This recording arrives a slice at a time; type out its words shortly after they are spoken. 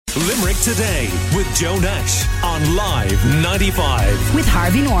Limerick Today with Joe Nash on Live 95. With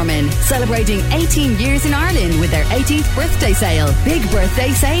Harvey Norman, celebrating 18 years in Ireland with their 18th birthday sale. Big birthday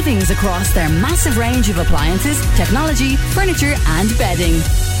savings across their massive range of appliances, technology, furniture and bedding.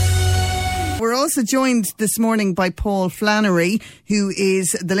 We're also joined this morning by Paul Flannery, who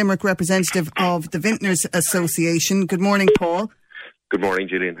is the Limerick representative of the Vintners Association. Good morning, Paul. Good morning,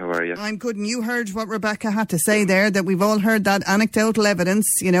 Gillian. How are you? I'm good. And you heard what Rebecca had to say there, that we've all heard that anecdotal evidence,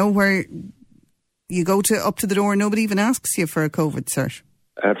 you know, where you go up to the door and nobody even asks you for a COVID cert.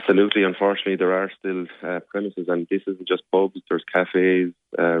 Absolutely. Unfortunately, there are still premises, and this isn't just pubs. There's cafes,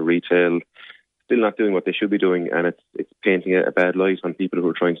 retail, still not doing what they should be doing, and it's painting a bad light on people who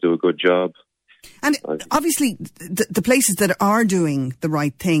are trying to do a good job. And obviously, the places that are doing the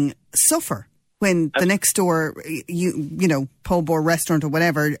right thing suffer when the next door, you know, pub or restaurant or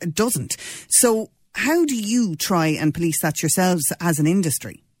whatever doesn't. So how do you try and police that yourselves as an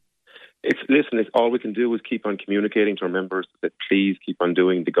industry? It's all we can do is keep on communicating to our members that please keep on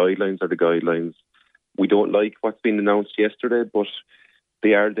doing. The guidelines are the guidelines. We don't like what's been announced yesterday, but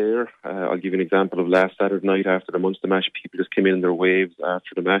they are there. I'll give you an example of last Saturday night after the Munster match. People just came in their waves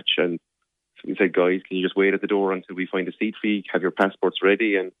after the match, and we said, guys, can you just wait at the door until we find a seat for you? Have your passports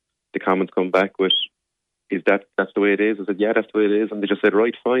ready? And the comments come back with, that's the way it is? I said, yeah, that's the way it is. And they just said,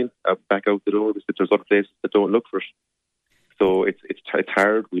 right, fine, back out the door. We said, there's other places that don't look for it. So it's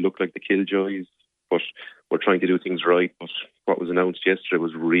hard. We look like the killjoys, but we're trying to do things right. But what was announced yesterday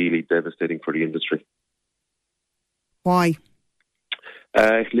was really devastating for the industry. Why?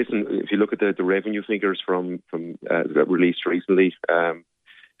 Listen, if you look at the revenue figures from that released recently,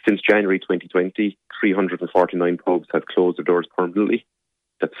 since January 2020, 349 pubs have closed their doors permanently.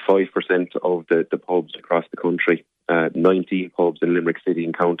 That's 5% of the pubs across the country, 19 pubs in Limerick City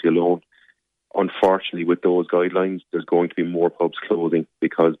and County alone. Unfortunately, with those guidelines, there's going to be more pubs closing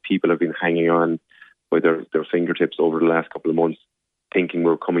because people have been hanging on by their fingertips over the last couple of months, thinking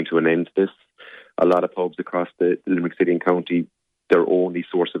we're coming to an end to this. A lot of pubs across the Limerick City and County, their only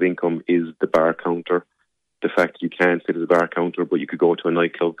source of income is the bar counter. The fact that you can't sit at the bar counter, but you could go to a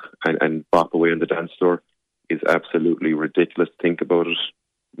nightclub and bop away on the dance floor is absolutely ridiculous to think about it.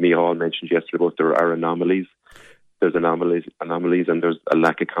 Micheál mentioned yesterday about there are anomalies. There's anomalies and there's a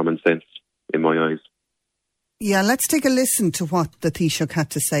lack of common sense in my eyes. Yeah, let's take a listen to what the Taoiseach had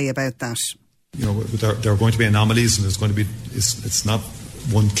to say about that. You know, there are going to be anomalies, and there's going to be, it's not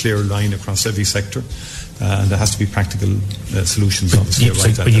one clear line across every sector, and there has to be practical solutions,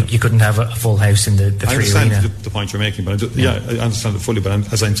 obviously. But you couldn't have a full house in the three arena. I understand the point you're making, but I understand it fully,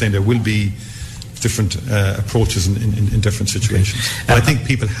 but as I'm saying, there will be different approaches in different situations. But I think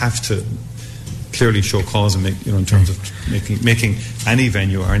people have to clearly show cause and make, in terms of making any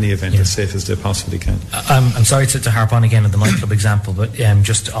venue or any event as safe as they possibly can. I'm sorry to harp on again on the nightclub example, but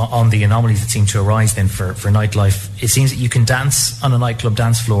just on the anomalies that seem to arise then for nightlife, it seems that you can dance on a nightclub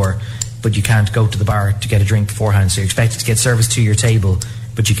dance floor, but you can't go to the bar to get a drink beforehand. So you're expected to get service to your table,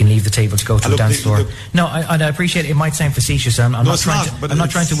 but you can leave the table to go to the dance floor. No, I appreciate it. It might sound facetious. I'm not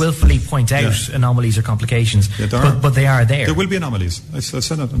trying to willfully point out anomalies or complications, but they are there. There will be anomalies. I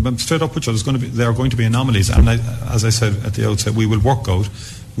said that. I'm straight up with you. There are going to be anomalies, and as I said at the outset, we will work out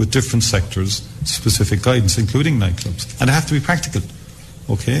with different sectors specific guidance, including nightclubs, and they have to be practical.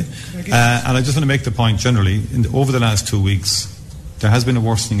 Okay, and I just want to make the point generally. Over the last 2 weeks, there has been a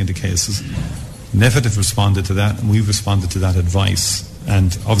worsening in the cases. NPHET have responded to that, and we've responded to that advice.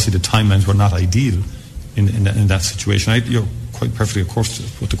 And obviously the timelines were not ideal in that situation. You're quite perfectly, of course, to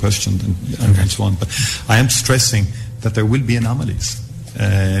put the question and so on. But I am stressing that there will be anomalies.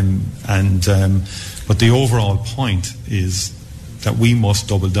 But the overall point is that we must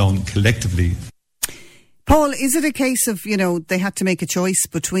double down collectively. Paul, is it a case of, they had to make a choice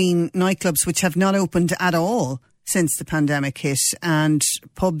between nightclubs which have not opened at all since the pandemic hit and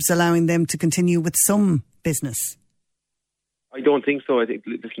pubs allowing them to continue with some business? I don't think so. I think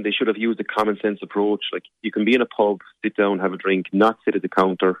they should have used a common sense approach. Like, you can be in a pub, sit down, have a drink, not sit at the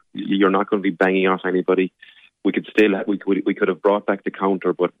counter. You're not going to be banging off anybody. We could have brought back the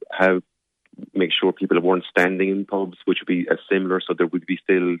counter, but make sure people weren't standing in pubs, which would be similar. So there would be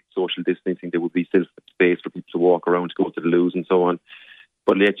still social distancing. There would be still space for people to walk around, to go to the loos and so on.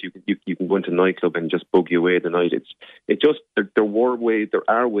 But yet you can go into a nightclub and just boogie away the night. There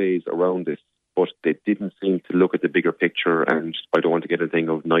are ways around this. But they didn't seem to look at the bigger picture, and I don't want to get a thing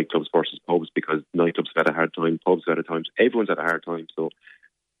of nightclubs versus pubs, because nightclubs have had a hard time, pubs have had a hard time, everyone's had a hard time. So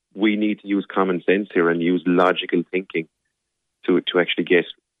we need to use common sense here and use logical thinking to actually get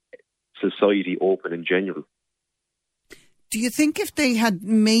society open in general. Do you think if they had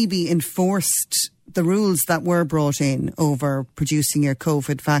maybe enforced the rules that were brought in over producing your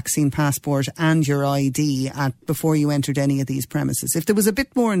COVID vaccine passport and your ID before you entered any of these premises, if there was a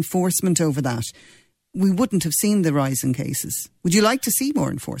bit more enforcement over that, we wouldn't have seen the rise in cases. Would you like to see more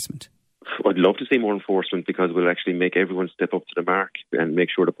enforcement? I'd love to see more enforcement, because we'll actually make everyone step up to the mark and make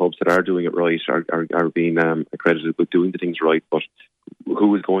sure the pubs that are doing it right are being accredited with doing the things right. But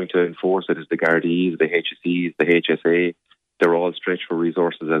who is going to enforce it? Is the Gardaís, the HSEs, the HSA? They're all stretched for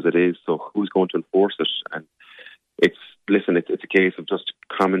resources as it is. So who's going to enforce it? And it's a case of just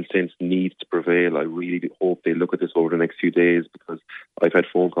common sense needs to prevail. I really hope they look at this over the next few days, because I've had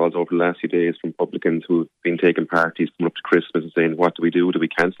phone calls over the last few days from publicans who've been taking parties coming up to Christmas and saying, what do we do? Do we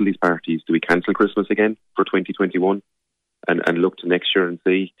cancel these parties? Do we cancel Christmas again for 2021? And look to next year and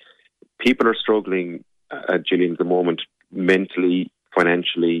see. People are struggling, Gillian, at the moment, mentally,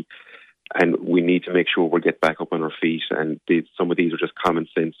 financially, and we need to make sure we get back up on our feet. And some of these are just common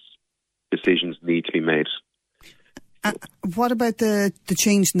sense decisions need to be made. What about the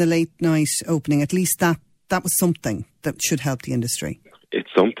change in the late night opening? At least that was something that should help the industry. It's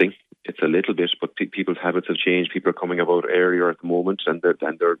something. It's a little bit, but people's habits have changed. People are coming about earlier at the moment, and they're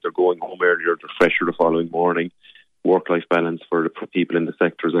going home earlier. They're fresher the following morning. Work-life balance for people in the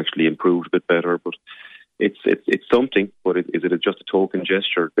sector has actually improved a bit better, but it's something. But is it just a token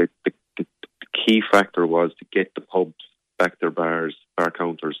gesture? The key factor was to get the pubs back their bar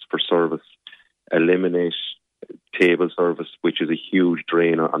counters for service, eliminate table service, which is a huge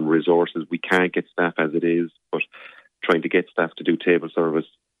drain on resources. We can't get staff as it is, but trying to get staff to do table service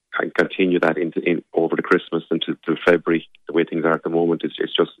and continue that over the Christmas into February, the way things are at the moment,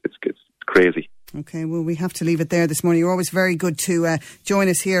 it's crazy. Okay, well, we have to leave it there this morning. You're always very good to join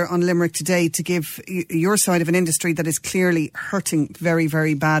us here on Limerick Today to give your side of an industry that is clearly hurting very,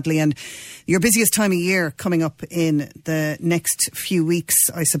 very badly. And your busiest time of year coming up in the next few weeks,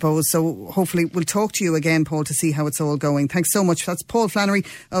 I suppose. So hopefully we'll talk to you again, Paul, to see how it's all going. Thanks so much. That's Paul Flannery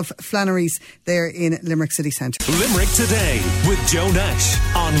of Flannery's there in Limerick City Centre. Limerick Today with Joe Nash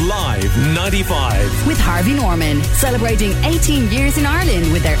on Live 95. With Harvey Norman, celebrating 18 years in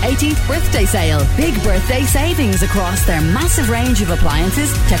Ireland with their 18th birthday sale. Big birthday savings across their massive range of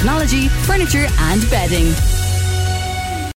appliances, technology, furniture and bedding.